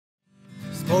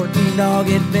14 Dog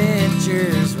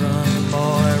Adventures, run,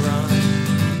 boy, run.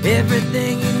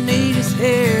 Everything you need is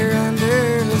here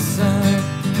under the sun.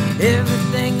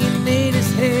 Everything you need is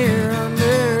here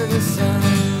under the sun.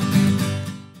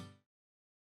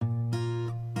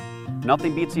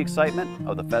 Nothing beats the excitement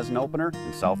of the pheasant opener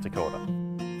in South Dakota.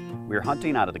 We are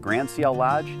hunting out of the Grand Ciel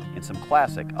Lodge in some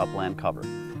classic upland cover.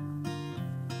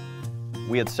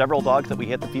 We had several dogs that we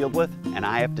hit the field with, and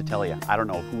I have to tell you, I don't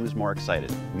know who's more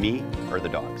excited, me or the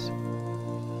dogs.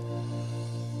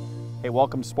 Hey,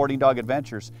 welcome to Sporting Dog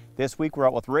Adventures. This week we're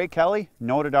out with Ray Kelly,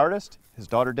 noted artist, his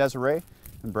daughter Desiree,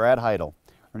 and Brad Heidel.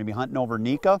 We're gonna be hunting over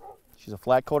Nika. She's a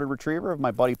flat-coated retriever of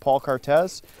my buddy Paul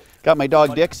Cartez. Got my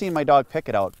dog Dixie and my dog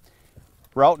Picket out.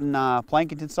 We're out in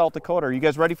Plankinton, South Dakota. Are you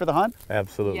guys ready for the hunt?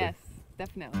 Absolutely. Yes,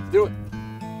 definitely. Let's do it.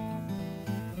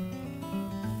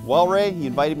 Well, Ray, you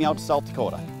invited me out to South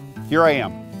Dakota. Here I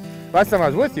am. Last time I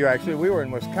was with you, actually, we were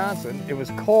in Wisconsin. It was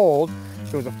cold.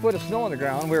 There was a foot of snow on the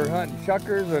ground. We were hunting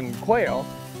chukars and quail,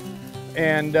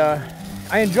 and I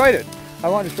enjoyed it. I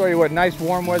wanted to show you what nice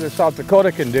warm weather South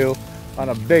Dakota can do on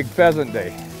a big pheasant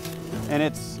day. And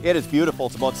it is beautiful.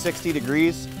 It's about 60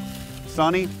 degrees,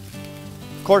 sunny.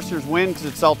 Of course, there's wind because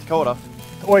it's South Dakota.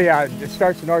 Well, yeah, it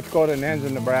starts in North Dakota and ends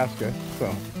in Nebraska,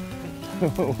 so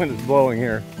when it's blowing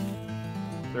here.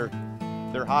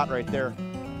 They're hot right there.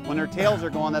 When their tails are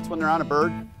going, that's when they're on a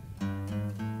bird.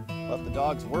 Let the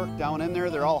dogs work down in there.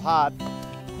 They're all hot.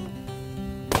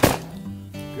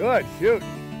 Good shooting.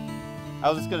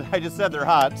 I just said they're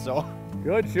hot, so.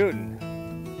 Good shooting.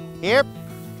 Hip,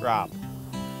 drop.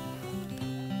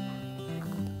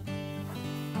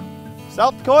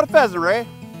 South Dakota pheasant, Ray.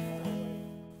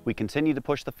 We continue to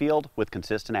push the field with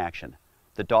consistent action.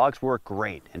 The dogs work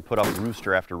great and put up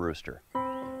rooster after rooster.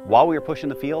 While we were pushing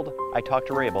the field, I talked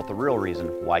to Ray about the real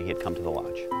reason why he had come to the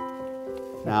lodge.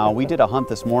 Now, we did a hunt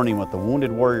this morning with the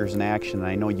Wounded Warriors in Action, and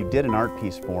I know you did an art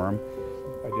piece for them.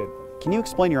 I did. Can you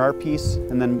explain your art piece?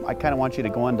 And then I kind of want you to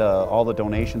go into all the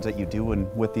donations that you do, and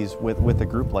with a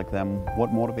group like them,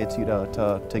 what motivates you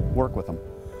to work with them?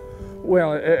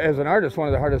 Well, as an artist, one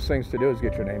of the hardest things to do is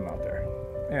get your name out there.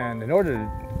 And in order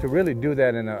to really do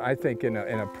that I think in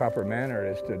a proper manner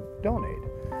is to donate.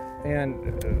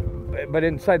 But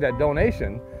inside that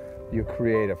donation, you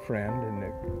create a friend and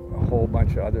a whole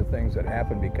bunch of other things that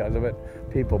happen because of it.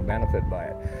 People benefit by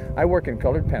it. I work in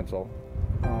colored pencil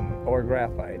or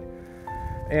graphite.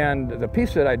 And the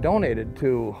piece that I donated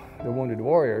to the Wounded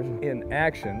Warriors in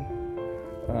Action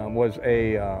was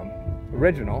a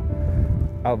original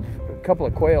of a couple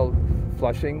of quail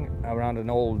flushing around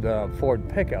an old Ford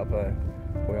pickup.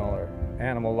 We all are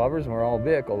animal lovers and we're all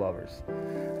vehicle lovers.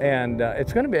 And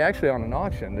it's going to be actually on an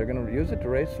auction. They're going to use it to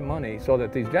raise some money so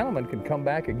that these gentlemen can come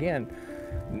back again,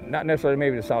 not necessarily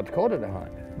maybe to South Dakota to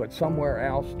hunt, but somewhere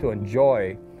else to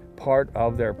enjoy part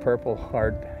of their Purple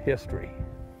Heart history.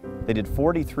 They did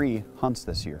 43 hunts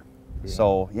this year. Yeah.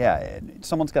 So yeah,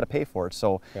 someone's got to pay for it.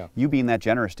 So yeah. You being that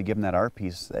generous to give them that art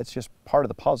piece, that's just part of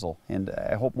the puzzle. And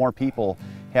I hope more people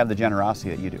have the generosity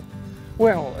that you do.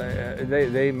 Well,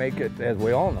 they make it, as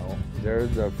we all know, they're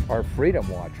our freedom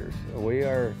watchers. We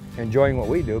are enjoying what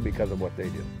we do because of what they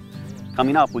do.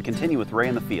 Coming up, we continue with Ray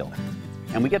in the field.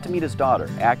 And we get to meet his daughter,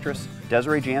 actress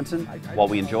Desiree Jansen, while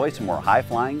we enjoy some more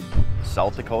high-flying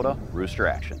South Dakota rooster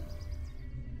action.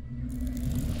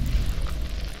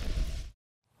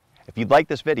 If you'd like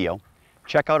this video,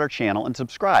 check out our channel and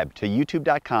subscribe to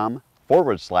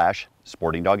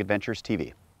youtube.com/Sporting Dog Adventures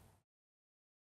TV.